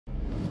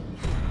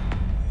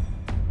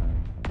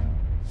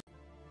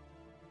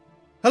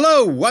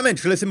Hello, I'm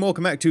EnterElysium,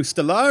 welcome back to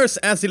Stellaris,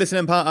 as the Elysian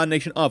Empire, our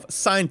nation of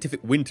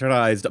scientific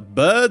winterized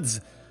birds.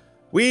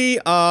 We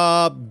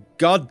are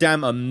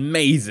goddamn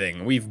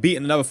amazing. We've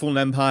beaten another fallen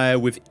empire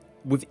with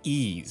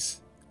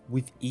ease.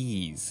 With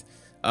ease.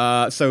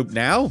 So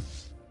now,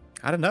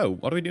 I don't know,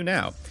 what do we do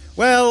now?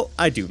 Well,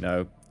 I do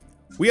know.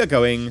 We are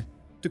going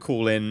to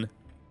call in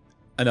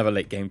another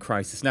late game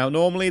crisis. Now,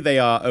 normally they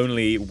are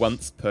only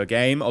once per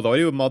game, although I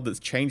do a mod that's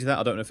changed that.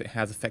 I don't know if it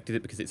has affected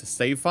it because it's a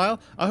save file.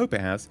 I hope it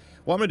has.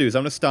 What I'm going to do is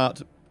I'm going to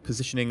start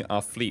positioning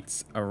our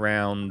fleets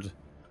around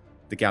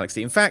the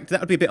galaxy. In fact, that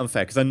would be a bit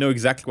unfair because I know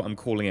exactly what I'm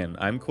calling in.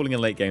 I'm calling in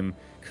late game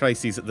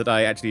crises that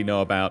I actually know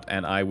about,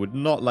 and I would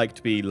not like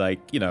to be, like,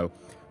 you know,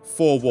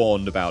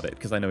 forewarned about it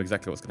because I know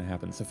exactly what's going to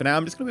happen. So for now,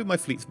 I'm just going to move my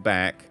fleets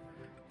back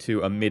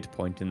to a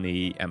midpoint in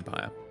the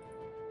Empire.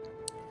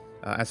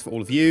 As for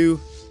all of you,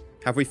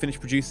 have we finished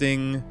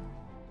producing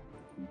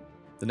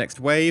the next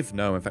wave?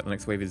 No, in fact, the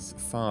next wave is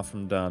far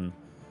from done.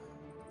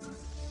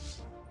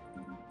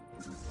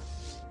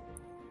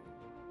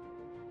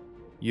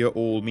 You're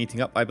all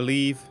meeting up, I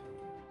believe.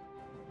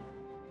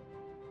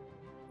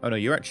 Oh no,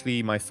 you're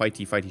actually my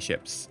fighty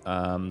ships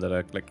that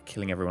are like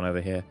killing everyone over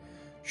here.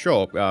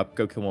 Sure,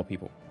 go kill more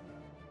people.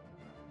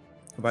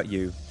 How about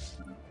you?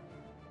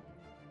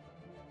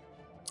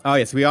 Oh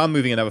yes, we are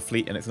moving another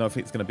fleet, and it's another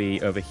fleet that's going to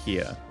be over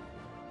here.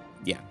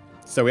 Yeah.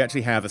 So we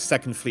actually have a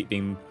second fleet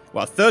being,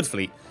 well, a third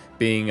fleet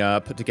being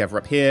put together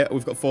up here.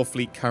 We've got 4th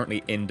fleet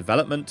currently in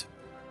development.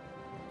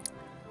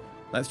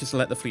 Let's just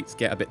let the fleets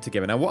get a bit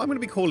together. Now, what I'm going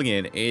to be calling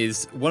in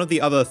is one of the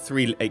other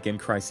 3 8-game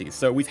crises.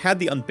 So we've had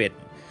the Unbidden,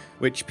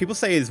 which people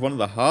say is one of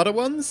the harder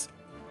ones.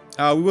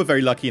 We were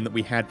very lucky in that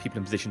we had people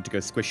in position to go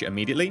squish it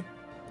immediately.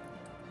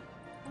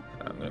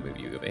 I'm going to move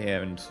you over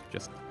here and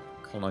just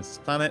colonize this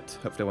planet.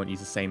 Hopefully I won't use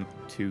the same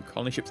 2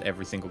 colony ships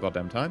every single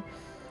goddamn time.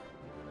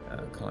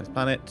 Colonize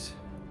planet.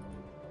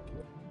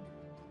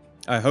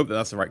 I hope that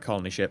that's the right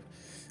colony ship.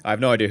 I have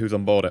no idea who's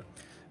on board it.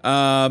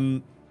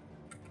 So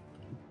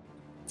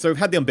we've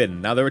had the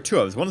Unbidden. Now there are 2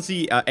 others. One is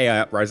the AI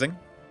Uprising.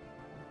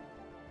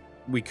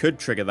 We could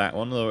trigger that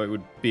one, although it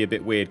would be a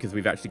bit weird because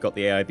we've actually got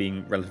the AI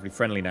being relatively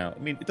friendly now. I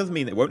mean, it doesn't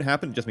mean it won't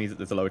happen. It just means that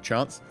there's a lower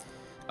chance.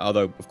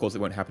 Although, of course,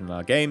 it won't happen in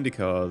our game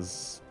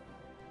because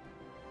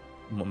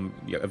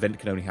event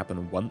can only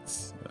happen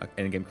once.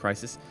 Endgame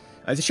crisis.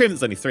 It's a shame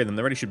there's only 3 of them.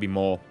 There really should be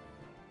more.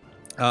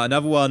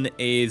 Another one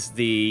is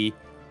the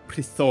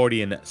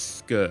PRETHORYN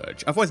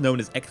SCOURGE, otherwise known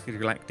as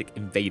extragalactic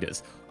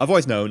invaders,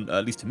 otherwise known,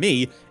 at least to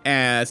me,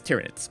 as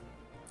Tyranids,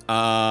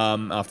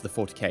 after the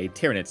 40k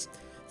Tyranids.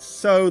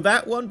 So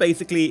that one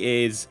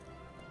basically is,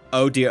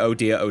 oh dear, oh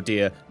dear, oh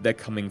dear, they're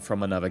coming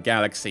from another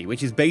galaxy,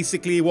 which is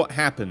basically what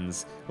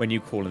happens when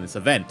you call in this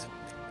event.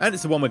 And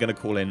it's the one we're going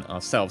to call in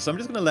ourselves. So I'm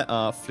just going to let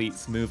our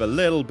fleets move a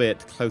little bit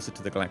closer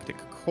to the galactic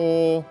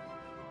core.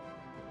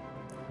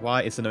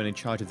 Why is there no one in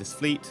charge of this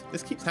fleet?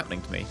 This keeps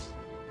happening to me.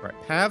 Right,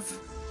 Pav.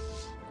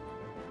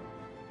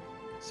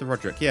 So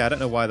Roderick, yeah, I don't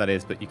know why that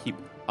is, but you keep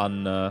I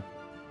was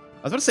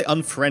about to say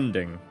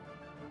unfriending.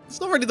 It's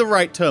not really the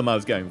right term I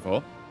was going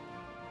for.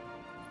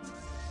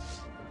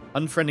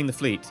 Unfriending the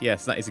fleet.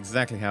 Yes, that is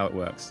exactly how it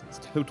works. It's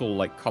total,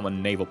 like,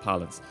 common naval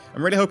parlance.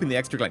 I'm really hoping the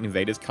extragalactic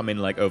invaders come in,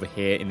 like, over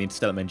here in the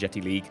Interstellar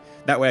Mangeti League.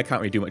 That way I can't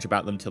really do much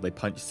about them until they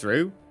punch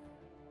through.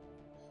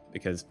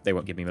 Because they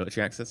won't give me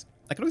military access.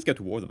 I can always go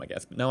to war with them, I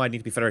guess. But no, I need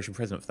to be Federation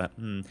President for that.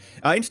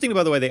 Interestingly,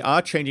 by the way, they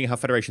are changing how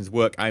Federations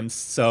work. I'm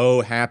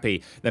so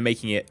happy. They're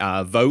making it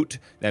vote.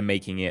 They're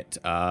making it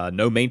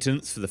no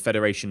maintenance for the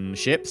Federation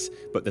ships.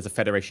 But there's a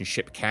Federation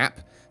ship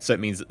cap. So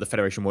it means that the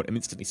Federation won't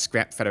instantly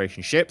scrap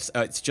Federation ships.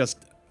 It's just...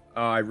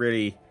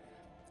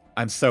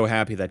 I'm so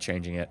happy they're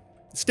changing it.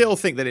 Still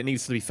think that it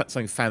needs to be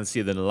something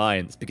fancier than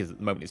Alliance. Because at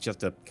the moment it's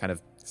just a kind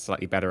of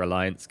slightly better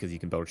Alliance. Because you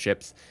can build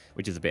ships.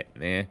 Which is a bit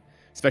meh.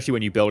 Especially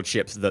when you build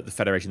ships that the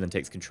Federation then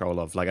takes control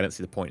of. Like, I don't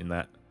see the point in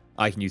that.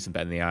 I can use them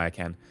better than the AI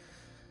can.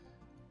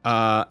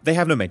 They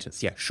have no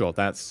maintenance. Yeah, sure,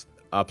 that's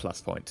a plus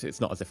point. It's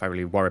not as if I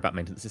really worry about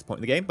maintenance at this point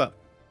in the game, but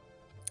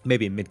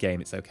maybe in mid-game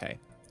it's okay.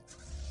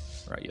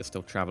 Right, you're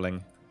still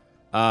traveling.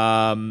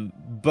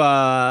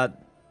 But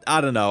I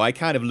don't know. I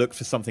kind of looked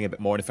for something a bit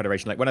more in a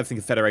Federation. Like, when I think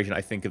of Federation,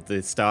 I think of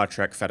the Star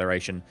Trek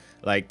Federation.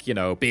 Like, you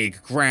know, big,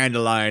 grand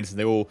alliance, and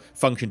they all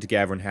function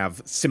together and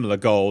have similar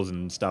goals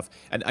and stuff.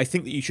 And I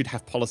think that you should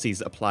have policies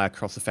that apply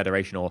across the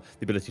Federation, or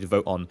the ability to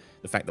vote on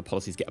the fact that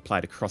policies get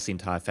applied across the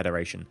entire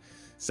Federation.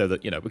 So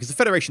that, you know, because the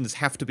Federations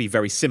have to be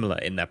very similar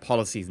in their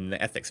policies and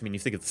their ethics. I mean, you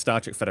think of the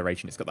Star Trek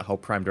Federation, it's got the whole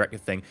Prime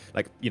Directive thing.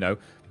 Like, you know,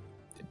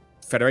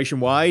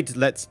 Federation-wide,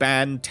 let's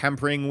ban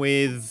tampering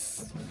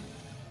with...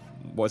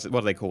 What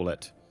do they call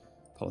it?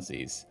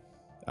 Policies.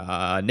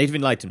 Native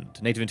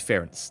Enlightenment, native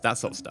interference, that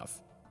sort of stuff.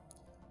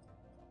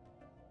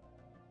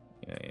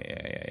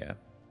 Yeah.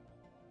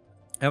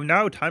 Oh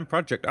no, time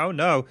project. Oh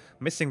no,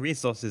 missing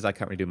resources. I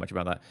can't really do much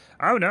about that.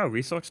 Oh no,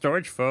 resource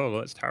storage full.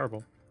 That's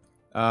terrible.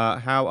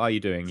 How are you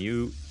doing?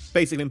 You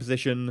basically in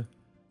position.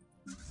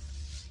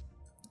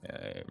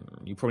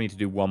 You probably need to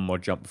do one more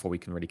jump before we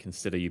can really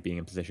consider you being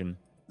in position.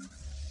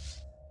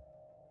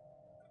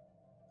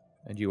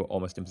 And you are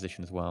almost in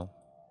position as well.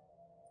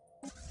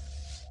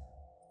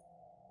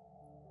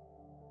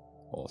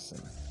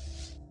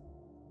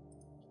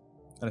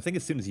 And I think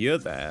as soon as you're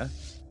there,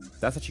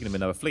 that's actually going to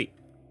be another fleet.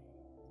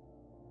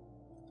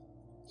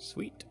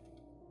 Sweet.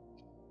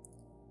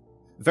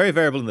 Very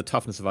variable in the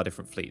toughness of our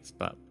different fleets,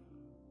 but...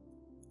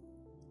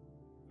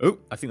 Oh,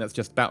 I think that's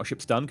just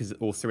battleships done, because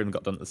all three of them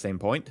got done at the same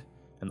point,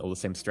 and all the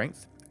same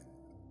strength.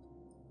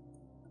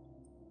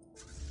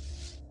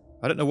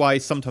 I don't know why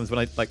sometimes when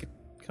I, like...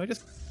 Can I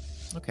just...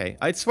 Okay,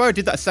 I swear I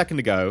did that a second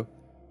ago.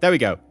 There we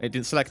go. It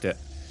didn't select it.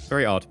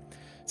 Very odd.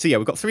 So yeah,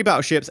 we've got 3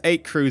 battleships,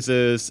 8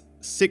 cruisers,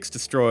 6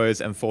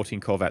 destroyers, and 14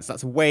 corvettes.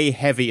 That's way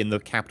heavy in the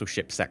capital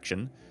ship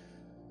section.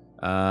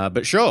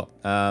 But sure.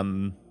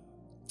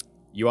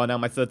 You are now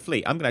my 3rd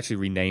fleet. I'm going to actually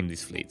rename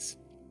these fleets.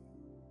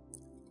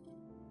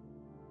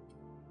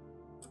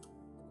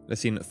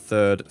 Let's see,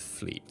 3rd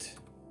fleet.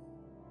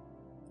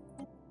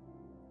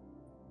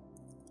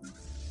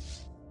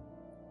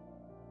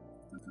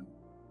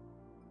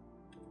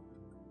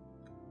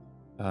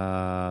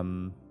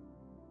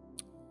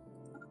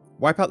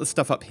 Wipe out the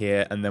stuff up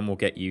here, and then we'll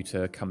get you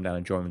to come down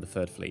and join with the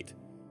 3rd fleet.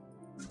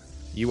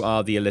 You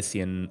are the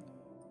Elysian.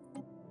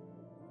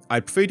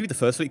 I'd prefer you to be the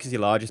 1st fleet because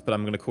you're largest, but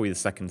I'm going to call you the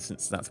 2nd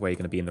since that's where you're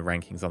going to be in the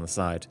rankings on the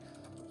side.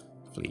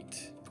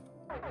 Fleet.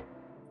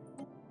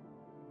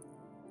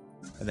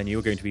 And then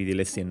you're going to be the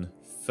Elysian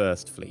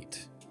 1st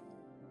fleet.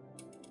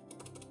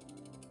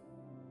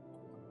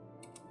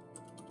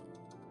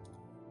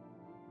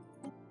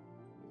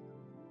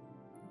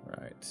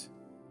 Right.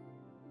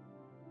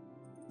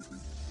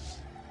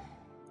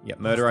 Yep,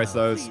 murderize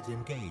those.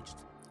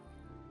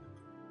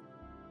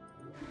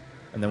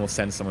 And then we'll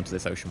send someone to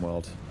this ocean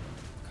world.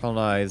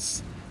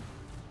 Colonize.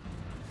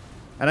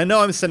 And I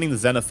know I'm sending the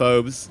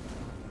xenophobes,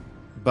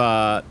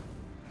 but...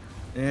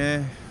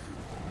 I'm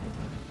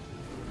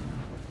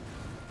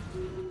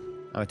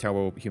a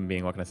terrible human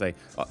being, what can I say?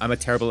 Oh, I'm a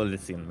terrible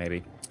Elysian,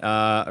 maybe.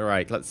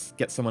 Alright, let's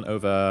get someone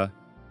over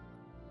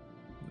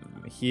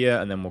here,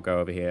 and then we'll go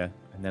over here.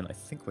 And then I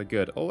think we're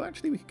good. Oh,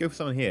 actually, we could go for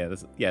someone here.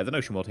 There's an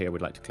ocean world here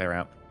we'd like to clear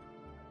out.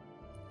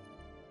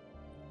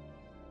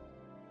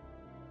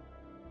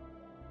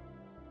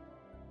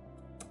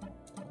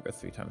 Go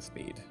 3 times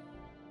speed.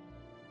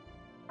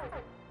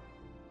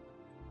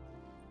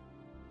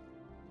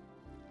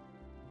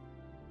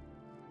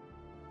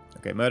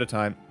 Okay, murder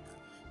time.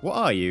 What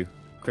are you?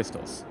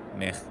 Crystals.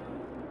 Meh.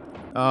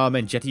 Oh,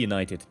 man, Jetty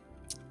United.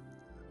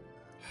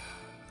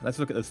 Let's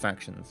look at those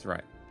factions.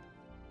 Right.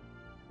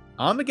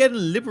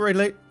 Armageddon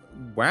Liberator.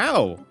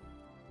 Wow.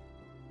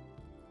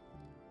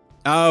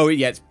 Oh,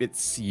 yeah,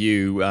 it's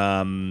you.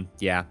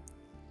 Yeah.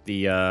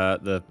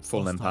 The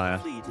Fallen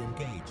Empire.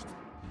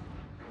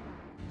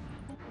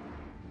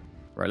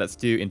 Right, let's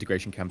do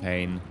integration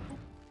campaign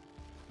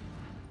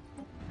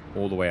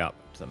all the way up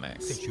to the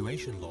max.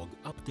 Situation log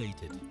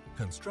updated.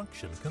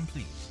 Construction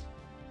complete.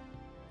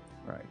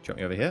 Right, jump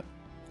me over here.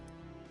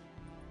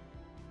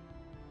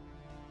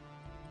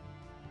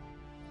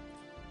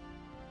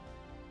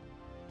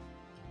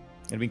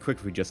 It'd been quick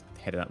if we just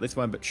headed out this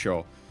one, but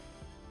sure.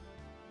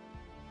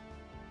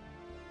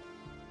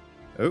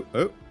 Oh.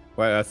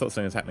 Wait, I thought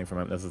something was happening for a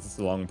moment. There's this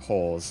long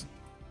pause.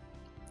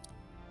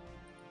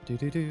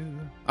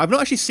 I've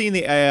not actually seen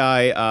the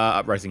AI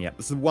uprising yet.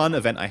 This is one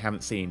event I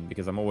haven't seen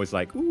because I'm always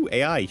like, ooh,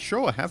 AI,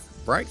 sure, have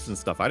brights and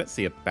stuff. I don't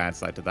see a bad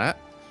side to that.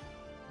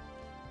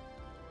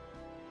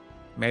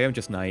 Maybe I'm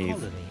just naive.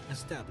 Colony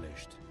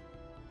established.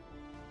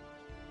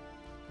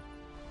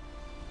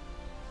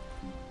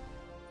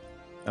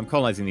 I'm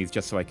colonizing these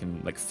just so I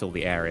can, like, fill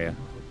the area.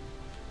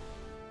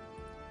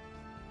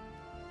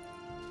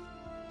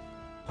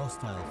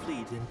 Hostile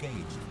fleet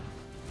engaged.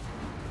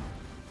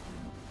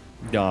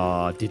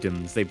 Ah,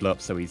 diddums. They blow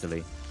up so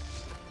easily.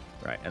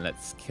 Right, and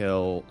let's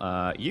kill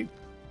you.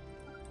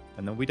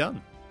 And then we're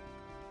done.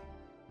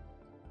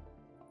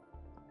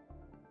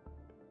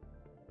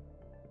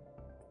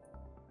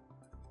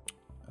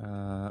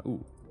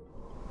 Ooh.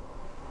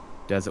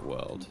 Desert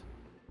world.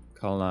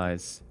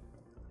 Colonize.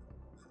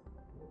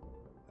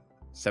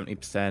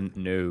 70%,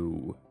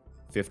 no.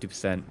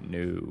 50%,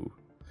 no.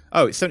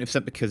 Oh, it's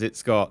 70% because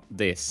it's got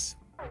this.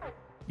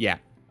 Yeah,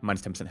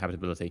 minus 10%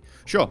 habitability.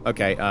 Sure,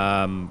 okay.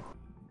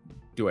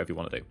 Do whatever you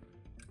want to do.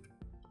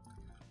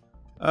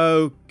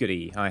 Oh,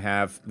 goody. I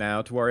have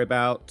now to worry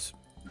about...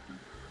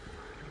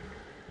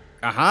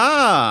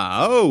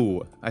 Aha!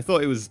 Oh! I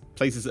thought it was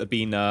places that had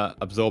been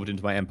absorbed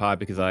into my empire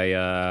because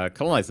I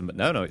colonized them, but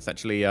no, it's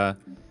actually...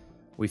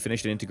 we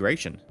finished an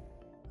integration.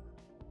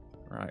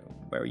 Right,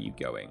 where are you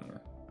going?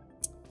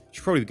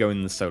 Should probably go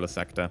in the solar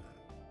sector.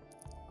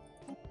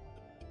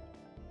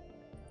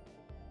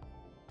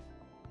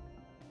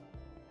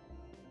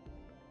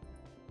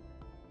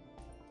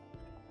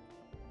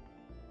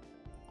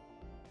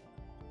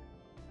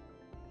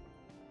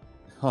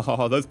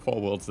 Oh, those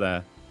poor worlds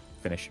there.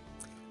 Finish.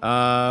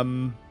 I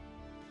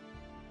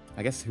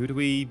guess who do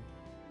we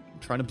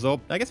try and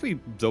absorb? I guess we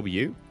absorb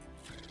you.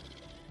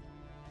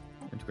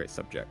 Integrate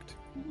subject.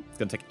 It's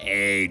going to take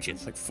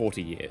ages, like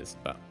 40 years,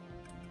 but...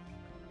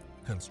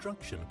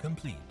 Construction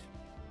complete.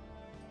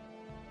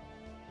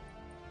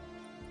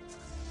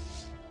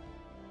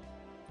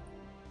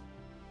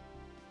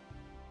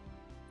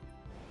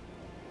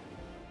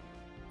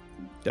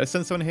 Did I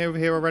send someone here over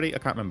here already? I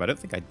can't remember. I don't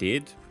think I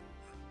did.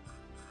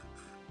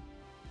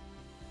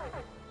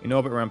 In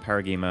orbit around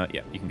Paragema.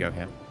 Yeah, you can go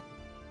here.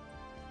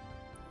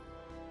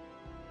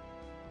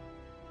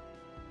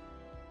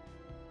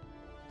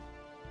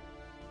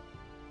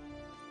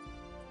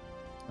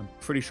 I'm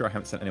pretty sure I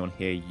haven't sent anyone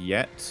here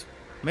yet.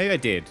 Maybe I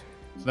did.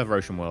 It's another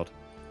ocean world.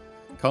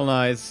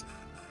 Colonize.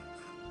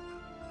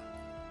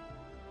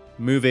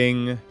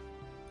 Moving.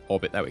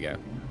 Orbit. There we go.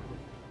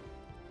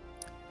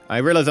 I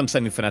realize I'm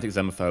sending fanatic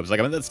xenophobes. Like,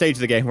 I'm at that stage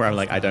of the game where I'm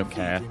like, I don't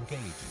care.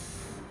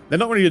 They're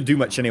not really going to do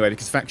much anyway,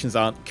 because factions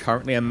aren't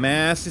currently a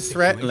massive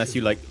threat unless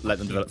you, like, let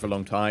them develop for a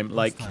long time.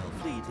 Like,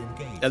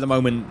 at the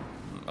moment,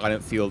 I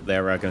don't feel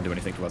they're going to do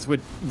anything to us. We're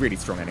really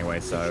strong anyway,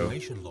 so...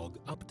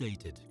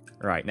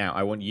 Right, now,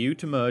 I want you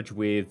to merge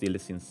with the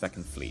Elysian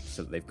 2nd Fleet,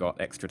 so that they've got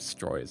extra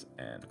destroyers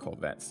and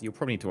corvettes. You'll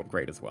probably need to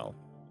upgrade as well.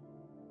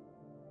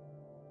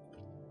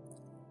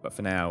 But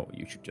for now,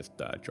 you should just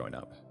join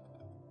up.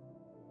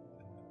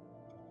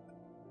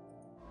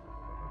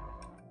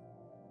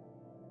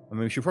 I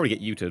mean, we should probably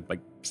get you to,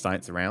 like,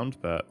 science around,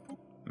 but,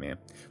 yeah.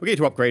 We'll get you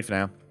to upgrade for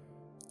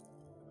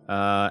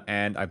now.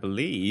 And I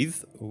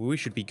believe we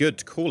should be good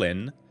to call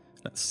in,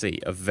 let's see,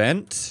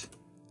 event.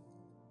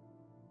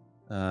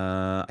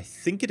 I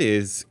think it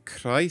is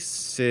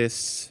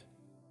Crisis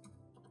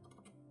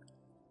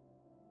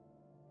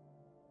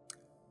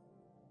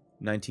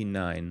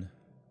 99.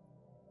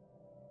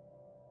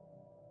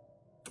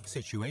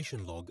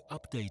 Situation log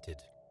updated.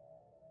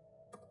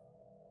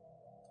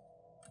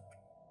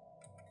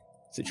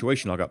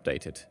 Situation log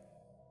updated.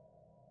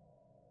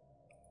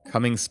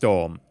 Coming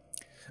storm.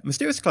 A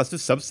mysterious cluster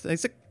of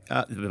subspace...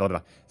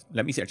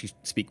 Let me actually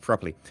speak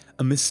properly.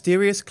 A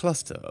mysterious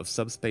cluster of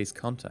subspace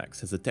contacts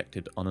has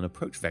detected on an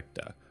approach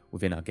vector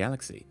within our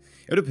galaxy.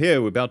 It would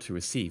appear we're about to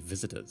receive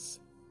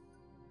visitors.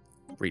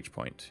 Breach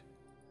point.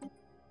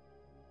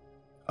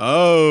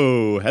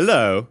 Oh,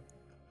 hello.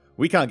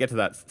 We can't get to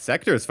that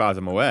sector as far as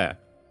I'm aware.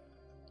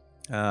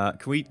 Can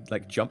we,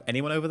 like, jump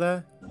anyone over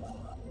there?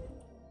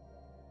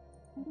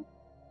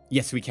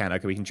 Yes, we can.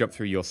 Okay, we can jump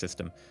through your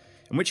system.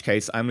 In which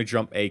case, I'm going to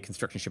jump a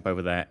construction ship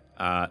over there.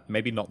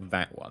 Maybe not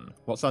that one.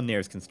 What's our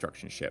nearest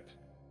construction ship?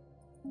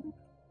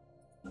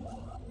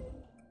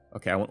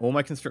 Okay, I want all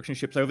my construction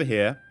ships over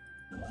here.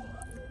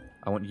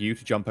 I want you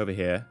to jump over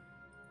here.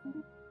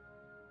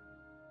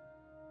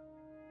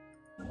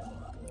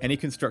 Any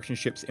construction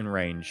ships in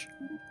range,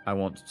 I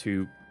want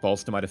to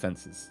bolster my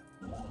defenses.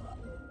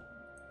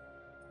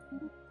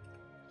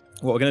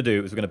 What we're going to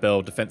do is we're going to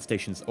build defense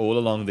stations all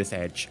along this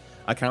edge.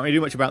 I can't really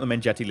do much about the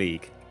Mengeti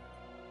League.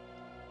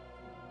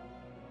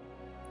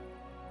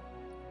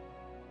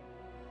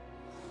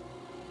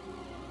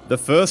 The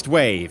first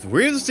wave.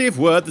 We received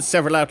word that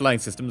several outlying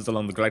systems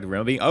along the galactic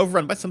rim are being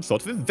overrun by some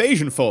sort of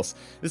invasion force.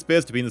 This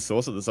appears to be the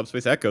source of the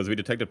subspace echoes we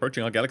detected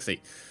approaching our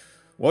galaxy.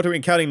 What we're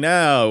encountering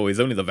now is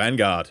only the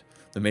vanguard.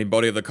 The main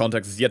body of the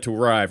contacts is yet to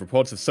arrive.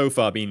 Reports have so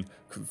far been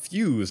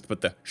confused,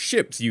 but the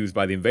ships used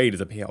by the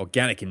invaders appear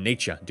organic in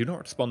nature and do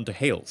not respond to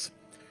hails.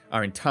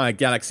 Our entire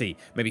galaxy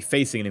may be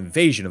facing an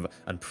invasion of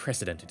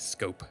unprecedented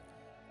scope.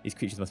 These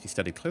creatures must be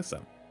studied closer.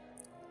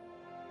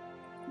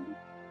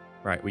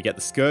 Right, we get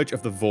the Scourge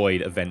of the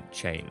Void event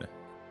chain.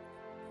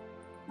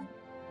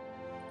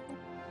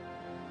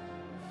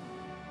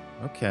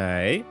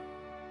 Okay.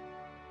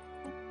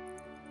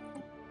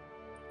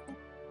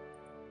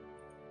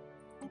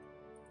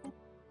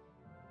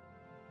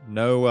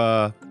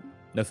 No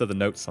further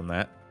notes on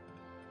that.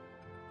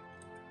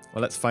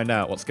 Well, let's find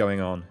out what's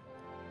going on.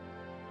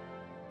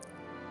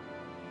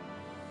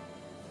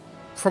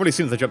 Probably as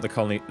soon as I jump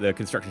the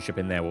construction ship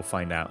in there, we'll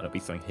find out, and it'll be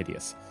something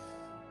hideous.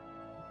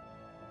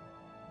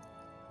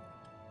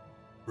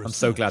 I'm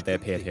so glad they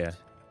appeared here.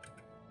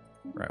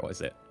 Right, what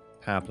is it?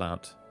 Power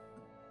plant.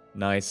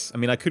 Nice. I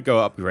mean, I could go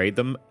upgrade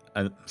them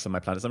and some of my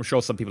planets. I'm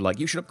sure some people are like,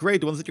 you should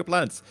upgrade the ones at your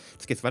planets.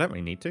 It's case if I don't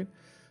really need to.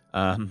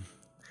 I'm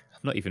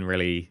not even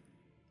really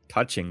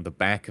touching the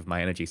back of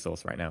my energy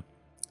source right now.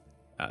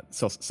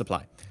 Source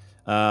supply.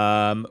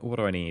 What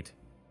do I need?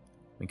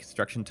 I mean,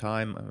 construction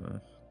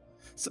time.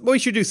 Well, we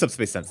should do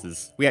subspace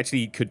sensors. We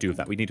actually could do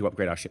that. We need to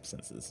upgrade our ship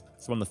sensors.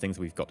 It's one of the things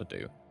we've got to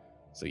do.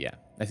 So yeah,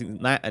 I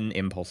think that and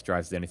impulse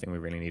drives the only thing we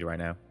really need right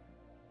now.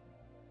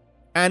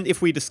 And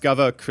if we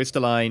discover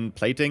crystalline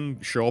plating,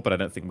 sure, but I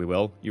don't think we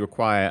will. You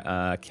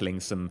require killing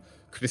some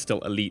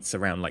crystal elites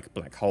around like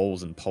black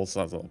holes and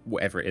pulsars or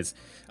whatever it is.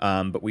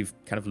 But we've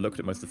kind of looked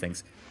at most of the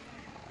things.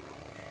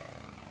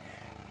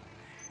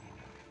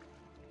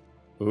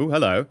 Ooh,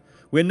 hello.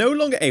 We're no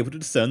longer able to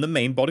discern the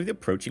main body of the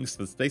approaching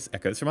subspace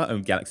echoes from our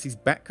own galaxy's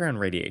background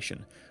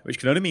radiation, which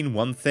can only mean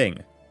one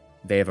thing.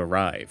 They have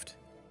arrived.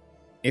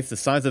 If the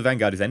size of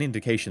Vanguard is any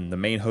indication, the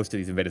main host of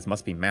these invaders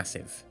must be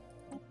massive.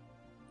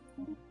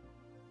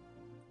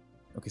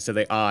 Okay, so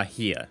they are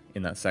here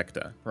in that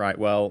sector. Right,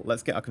 well,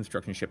 let's get our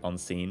construction ship on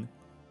scene.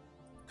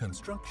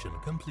 Construction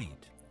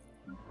complete.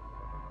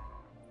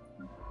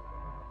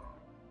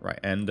 Right,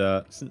 and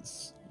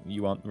since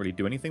you aren't really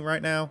doing anything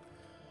right now,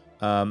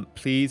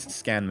 please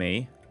scan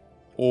me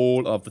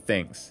all of the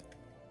things.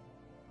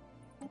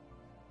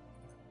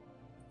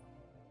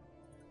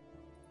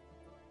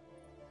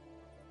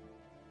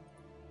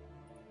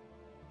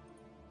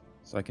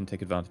 So I can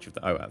take advantage of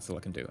the... Oh, that's all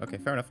I can do. Okay,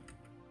 fair enough.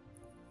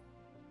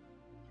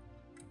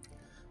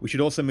 We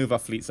should also move our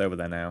fleets over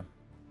there now.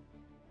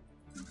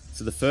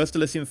 So the first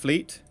Elysium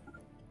fleet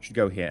should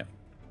go here.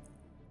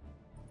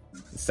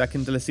 The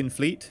second Elysium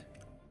fleet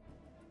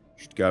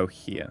should go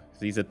here. So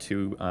these are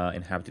two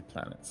inhabited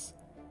planets.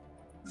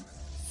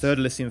 Third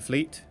Elysium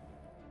fleet.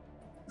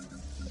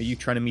 Are you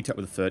trying to meet up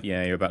with the third?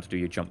 Yeah, you're about to do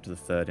your jump to the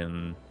third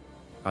in...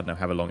 I don't know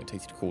how long it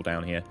takes you to cool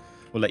down here.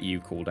 We'll let you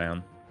cool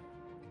down.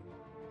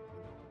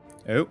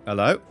 Oh,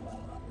 hello.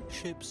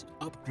 Ships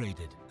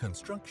upgraded.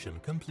 Construction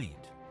complete.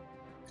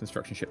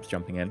 Construction ships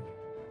jumping in.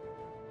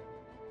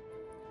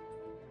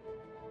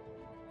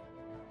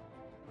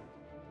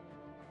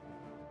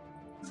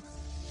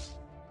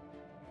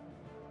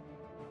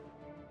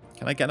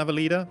 Can I get another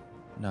leader?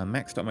 No, I'm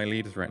maxed out my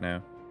leaders right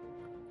now.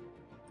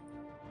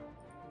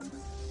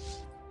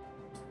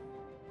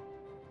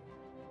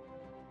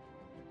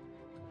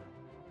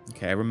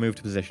 Okay, I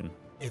removed position.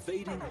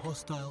 Evading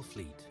hostile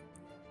fleet.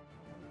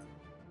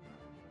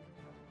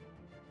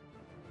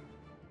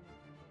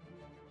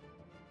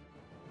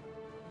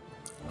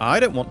 I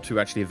don't want to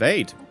actually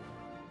evade.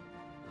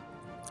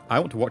 I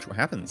want to watch what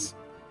happens.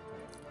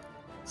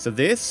 So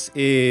this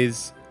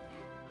is...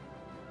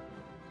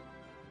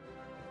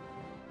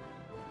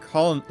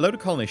 load of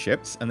colony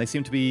ships, and they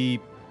seem to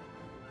be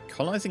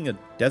colonizing a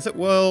desert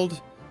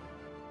world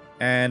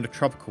and a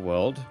tropical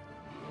world.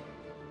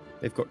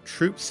 They've got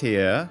troops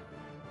here.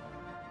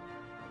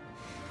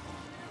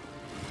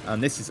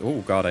 And this is... Oh,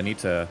 God, I need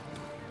to...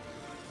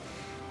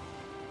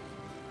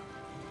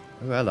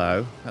 Oh,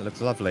 hello. That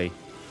looks lovely.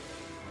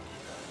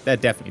 They're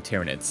definitely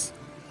Tyranids.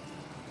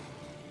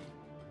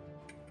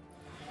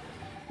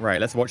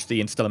 Right, let's watch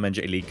the Interstellar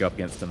Menjay League go up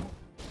against them.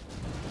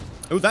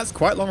 Oh, that's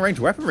quite long-range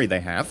weaponry they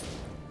have.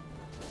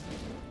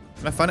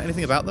 Can I find out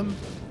anything about them?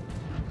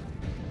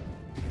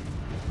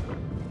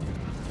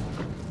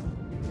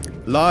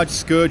 Large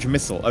Scourge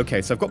missile.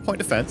 Okay, so I've got point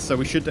defense, so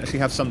we should actually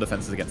have some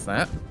defenses against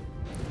that.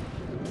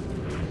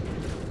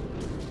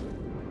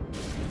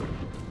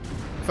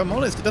 If I'm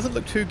honest, it doesn't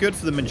look too good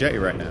for the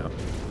Menjay right now.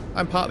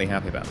 I'm partly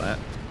happy about that.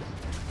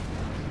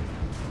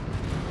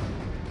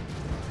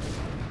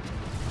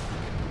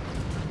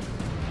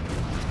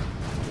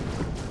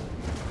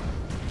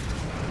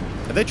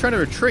 Are they trying to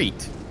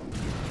retreat?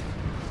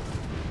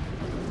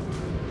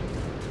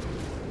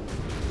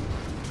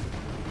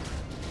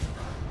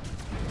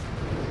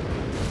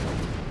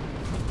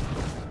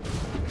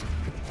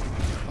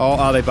 Or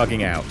are they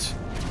bugging out?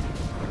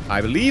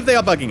 I believe they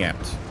are bugging out.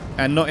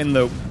 And not in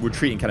the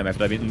retreating kind of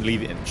method. I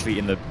believe it actually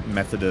in the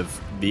method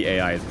of the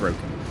AI is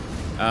broken.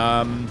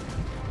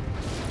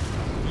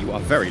 You are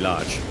very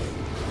large.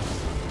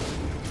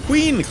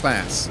 Queen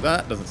class.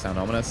 That doesn't sound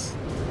ominous.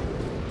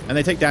 And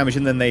they take damage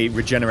and then they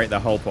regenerate their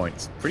hull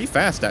points. Pretty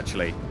fast,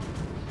 actually.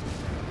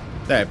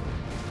 There.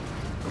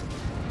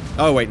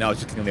 Oh, wait, no, I was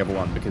just clicking on the other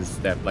one because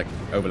they're, like,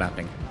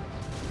 overlapping.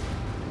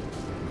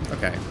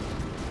 Okay.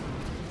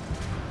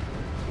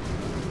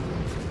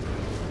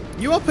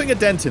 You are putting a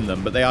dent in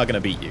them, but they are going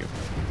to beat you.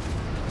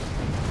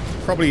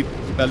 Probably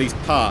at least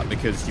part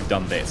because you've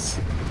done this.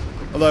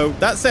 Although,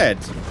 that said,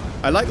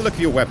 I like the look of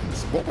your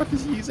weapons. What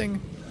weapons are you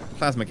using?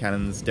 Plasma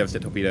cannons,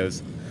 devastator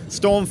torpedoes.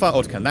 Stormfire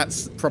autocannon,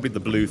 that's probably the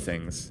blue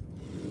things.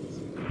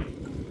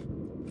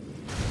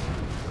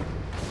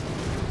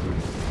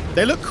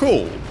 They look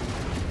cool.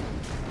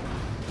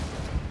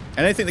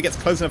 And anything that gets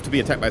close enough to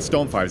be attacked by a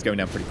Stormfire is going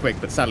down pretty quick,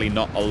 but sadly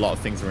not a lot of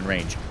things are in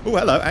range. Oh,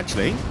 hello,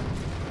 actually.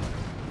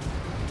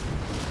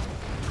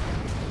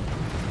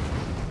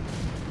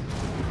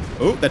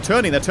 Oh, they're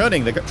turning, they're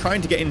turning. They're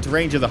trying to get into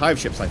range of the hive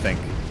ships, I think.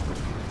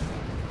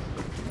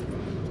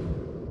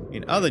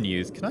 In other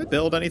news, can I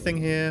build anything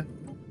here?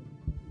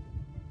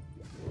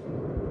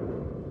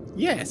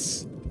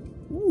 Yes.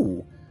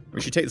 Ooh.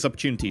 We should take this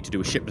opportunity to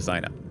do a ship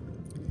designer.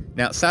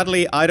 Now,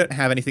 sadly, I don't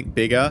have anything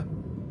bigger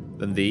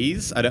than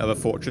these. I don't have a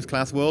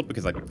Fortress-class world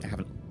because I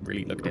haven't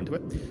really looked into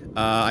it.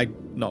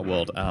 Not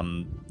world,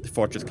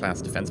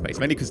 Fortress-class defense base.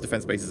 Mainly because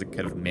defense bases are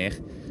kind of meh.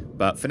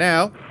 But for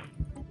now,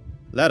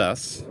 let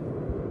us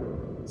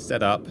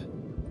set up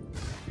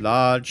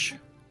large...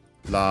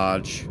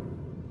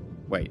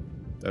 Wait,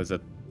 those are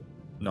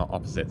not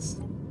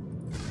opposites.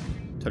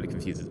 Totally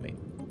confuses me.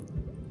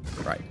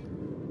 Right.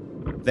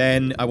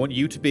 Then I want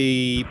you to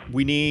be...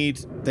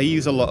 They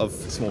use a lot of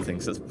small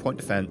things. So it's point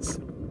defense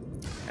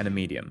and a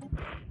medium.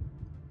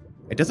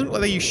 It doesn't look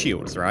like they use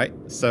shields, right?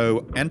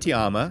 So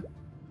anti-armor.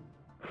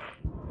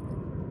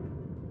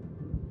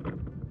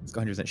 It's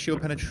got 100%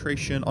 shield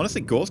penetration.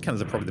 Honestly, Gauss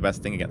cannons are probably the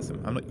best thing against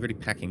them. I'm not really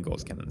packing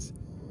Gauss cannons.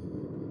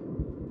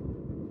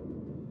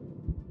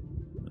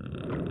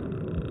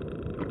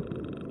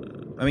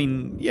 I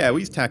mean, yeah,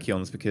 we use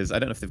tachyons because I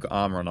don't know if they've got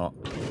armor or not.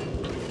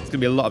 It's going to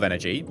be a lot of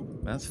energy.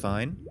 That's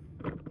fine.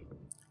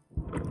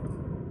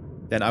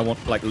 Then I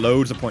want, like,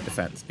 loads of point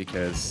defense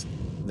because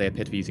they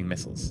appear to be using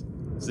missiles.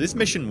 So this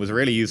mission was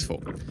really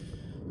useful.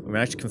 We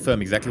managed to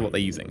confirm exactly what they're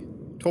using.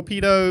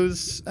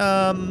 Torpedoes,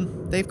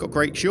 they've got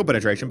great shield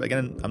penetration, but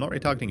again, I'm not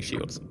really targeting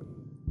shields.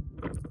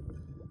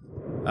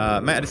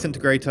 Matter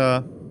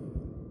disintegrator.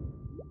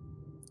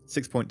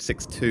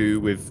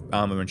 6.62 with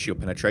armor and shield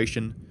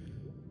penetration.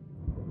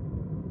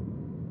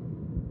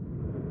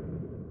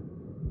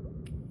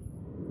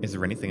 Is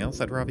there anything else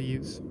I'd rather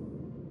use?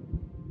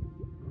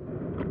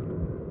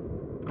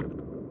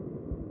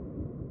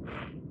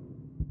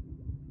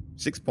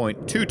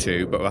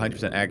 .22, but with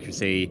 100%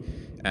 accuracy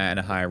and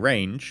a higher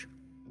range.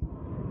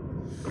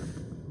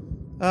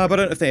 But I don't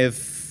know if they have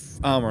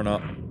armor or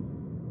not.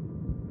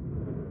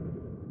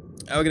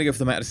 Oh, we're gonna go for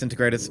the matter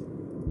disintegrators.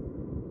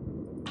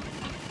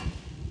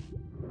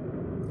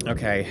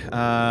 Okay,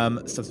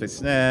 subspace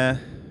snare.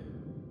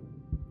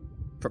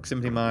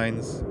 Proximity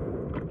mines.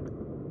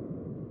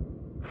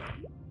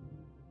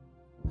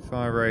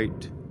 Fire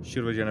rate,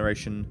 shield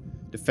regeneration,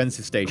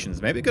 defensive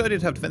stations. Maybe a good idea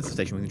to have defensive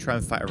stations. We can try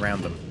and fight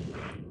around them.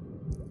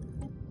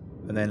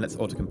 And then let's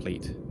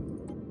autocomplete.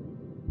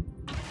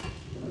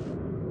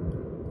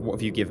 What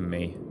have you given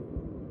me?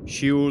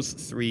 Shields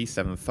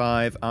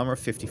 375, armor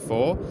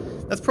 54.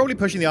 That's probably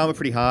pushing the armor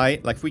pretty high.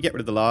 Like if we get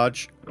rid of the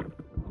large,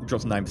 it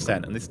drops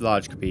 9%, and this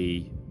large could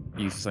be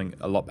used for something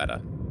a lot better.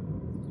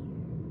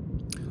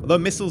 Although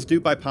missiles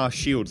do bypass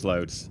shields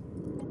loads.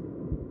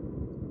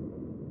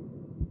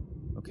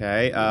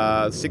 Okay,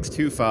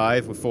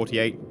 625 with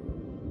 48.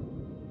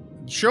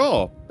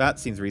 Sure, that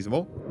seems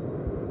reasonable.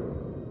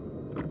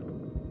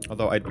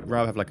 Although I'd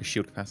rather have like a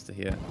shield capacitor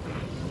here.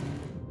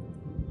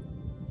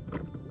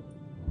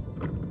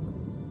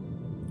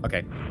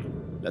 Okay,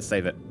 let's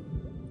save it.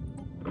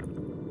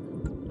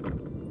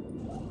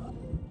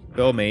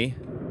 Build me.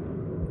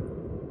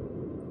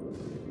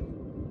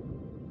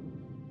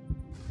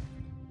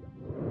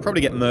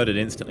 Probably get murdered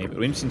instantly, but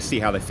it'll be interesting to see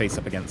how they face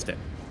up against it.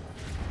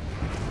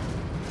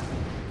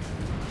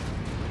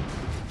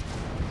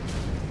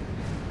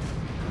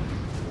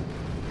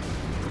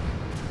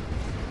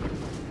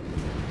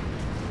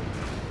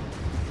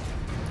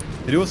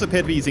 They do also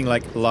appear to be using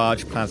like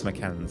large plasma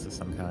cannons of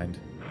some kind.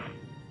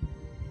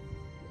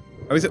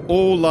 Oh, is it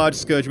all large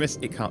Scourge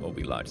missiles? It can't all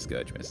be large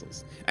Scourge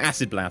missiles.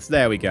 Acid Blast,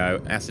 there we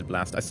go. Acid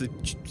Blast. I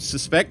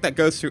suspect that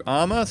goes through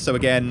armor, so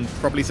again,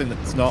 probably something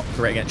that's not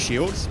great against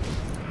shields.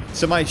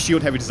 So my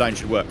shield-heavy design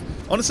should work.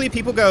 Honestly,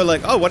 people go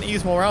like, oh, why don't you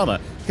use more armor?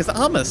 Because the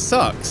armor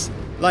sucks.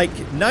 Like,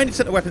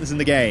 90% of weapons in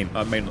the game,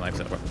 maybe not 90%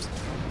 of weapons,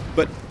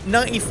 but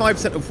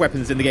 95% of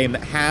weapons in the game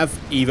that have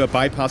either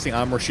bypassing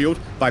armor or shield,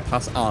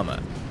 bypass armor.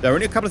 There are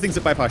only a couple of things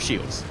that bypass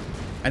shields,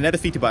 and they're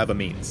defeated by other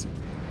means.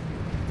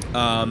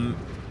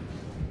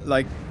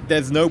 Like,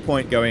 there's no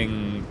point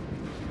going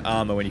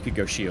armor when you could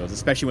go shields,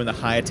 especially when the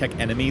higher tech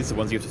enemies, the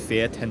ones you have to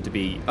fear, tend to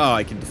be, oh,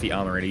 I can defeat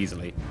armor really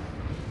easily.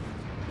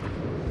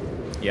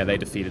 Yeah, they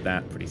defeated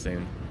that pretty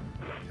soon.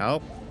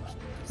 How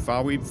far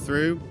are we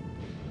through?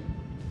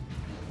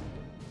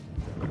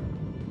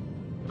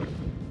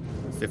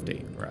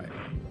 50, right.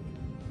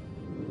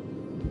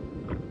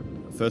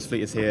 First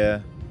fleet is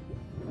here.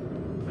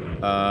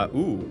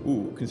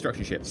 Ooh,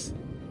 construction ships.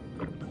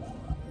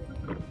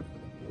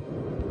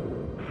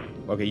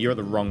 Okay, you're at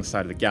the wrong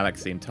side of the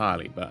galaxy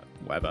entirely, but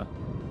whatever.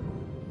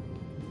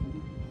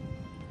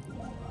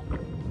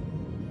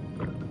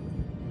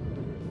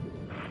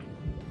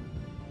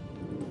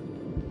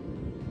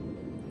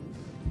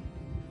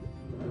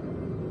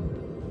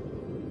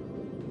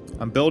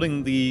 I'm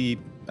building the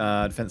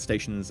defense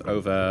stations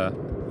over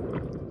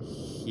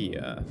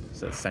here,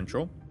 so it's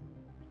central.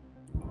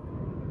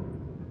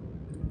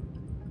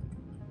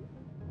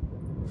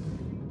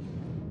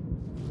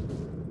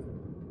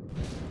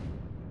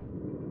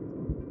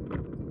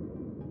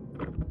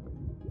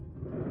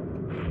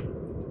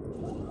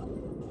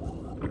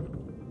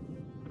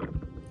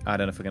 I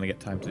don't know if we're going to get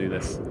time to do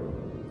this.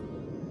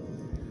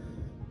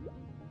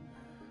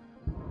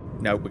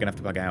 No, we're going to have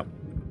to bug out.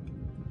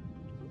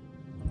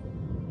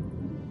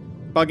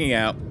 Bugging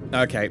out.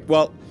 Okay,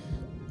 well,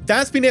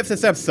 that's been it for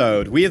this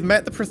episode. We have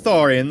met the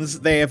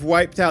Praethorians. They have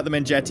wiped out the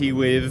Mengeti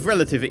with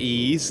relative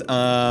ease.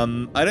 I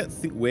don't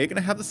think we're going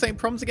to have the same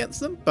problems against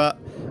them, but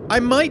I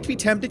might be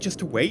tempted just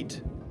to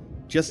wait.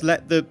 Just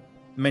let the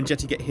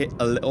Mengeti get hit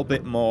a little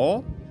bit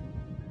more,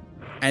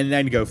 and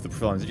then go for the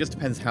Praethorians. It just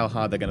depends how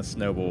hard they're going to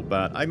snowball,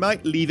 but I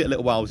might leave it a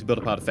little while as we build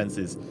up our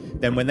defenses.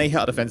 Then when they hit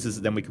our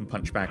defenses, then we can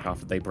punch back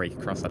after they break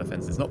across our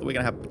defenses. Not that we're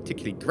going to have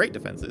particularly great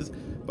defenses,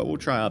 but we'll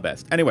try our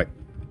best. Anyway,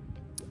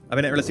 I've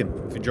been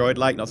EnterElysium. If you enjoyed,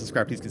 like, not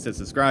subscribe, please consider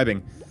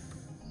subscribing.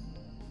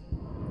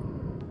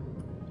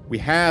 We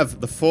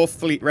have the 4th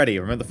fleet ready.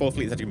 Remember, the 4th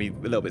fleet is actually going to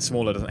be a little bit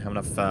smaller, doesn't have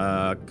enough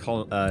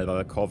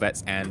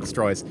corvettes and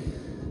destroyers.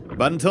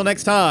 But until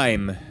next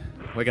time,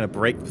 we're going to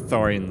break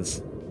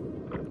Praethorians.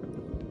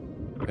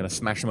 We're going to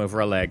smash them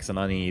over our legs and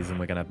our knees, and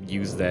we're going to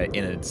use their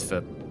innards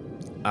for,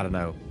 I don't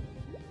know.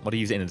 What do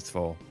you use innards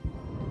for?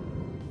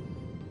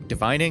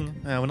 Divining?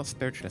 We're not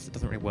spiritualists. It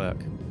doesn't really work.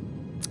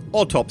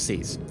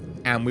 Autopsies.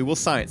 And we will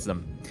science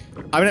them.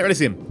 I've been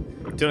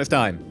EnterElysium. Until next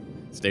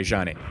time, stay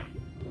shiny.